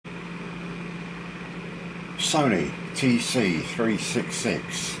Sony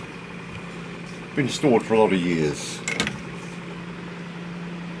TC-366. Been stored for a lot of years.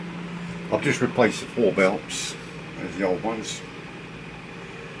 I've just replaced the 4 belts. There's the old ones.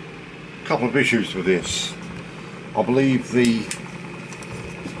 A couple of issues with this. I believe the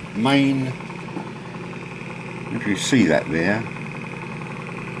main, if you see that there,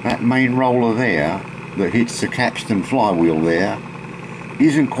 that main roller there that hits the capstan flywheel there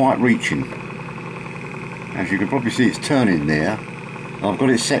isn't quite reaching. As you can probably see, it's turning there. I've got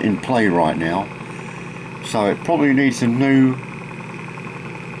it set in play right now, so it probably needs some new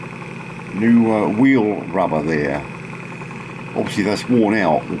wheel rubber there. Obviously that's worn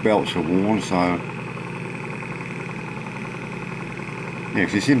out, the belts are worn, so yeah,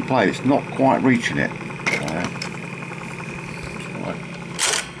 'cause it's in play, it's not quite reaching it.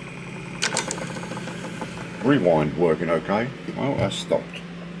 Rewind working okay. Well, that's stopped.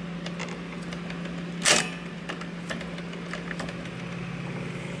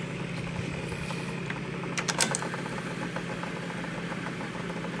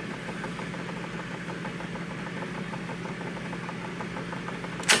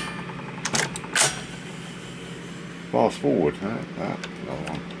 Fast forward, another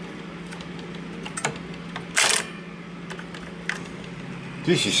one.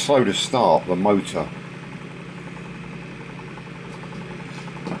 This is slow to start, the motor.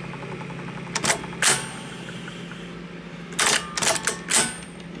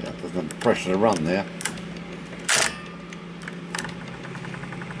 Yeah, doesn't have the pressure to run there.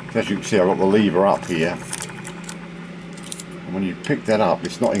 As you can see, I've got the lever up here, and when you pick that up,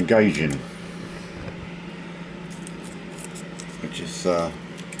 it's not engaging. Which is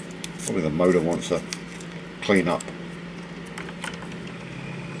probably the motor wants to clean up.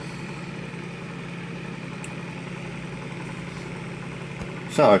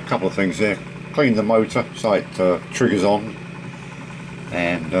 So a couple of things there. Clean the motor so it triggers on,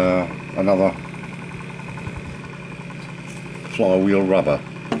 and another flywheel rubber,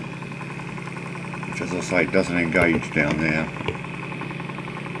 which, as I say, doesn't engage down there.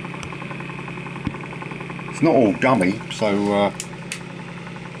 It's not all gummy, so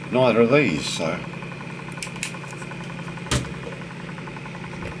neither are these. So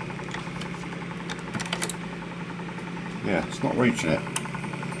yeah, it's not reaching it.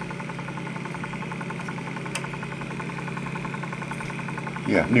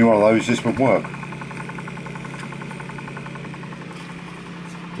 Yeah, new one of those, this would work.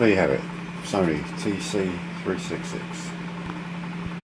 There you have it, Sony TC-366.